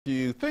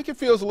You think it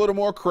feels a little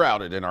more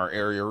crowded in our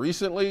area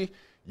recently?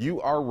 You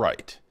are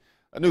right.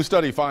 A new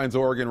study finds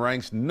Oregon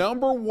ranks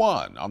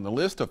 #1 on the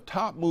list of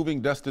top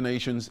moving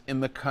destinations in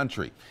the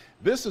country.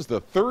 This is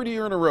the third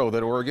year in a row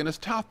that Oregon has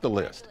topped the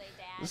list.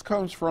 This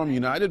comes from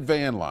United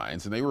Van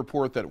Lines, and they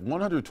report that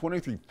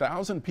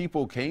 123,000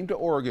 people came to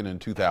Oregon in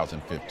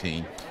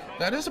 2015.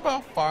 That is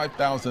about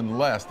 5,000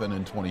 less than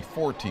in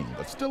 2014,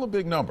 but still a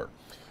big number.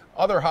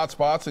 Other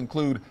hotspots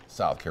include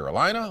South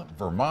Carolina,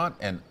 Vermont,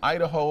 and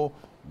Idaho.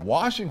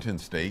 Washington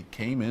State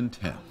came in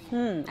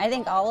 10th. I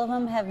think all of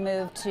them have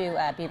moved to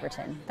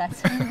Beaverton.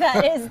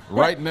 That is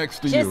right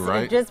next to you,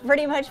 right? Just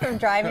pretty much from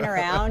driving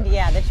around.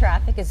 Yeah, the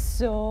traffic is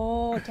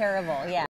so terrible. Yeah.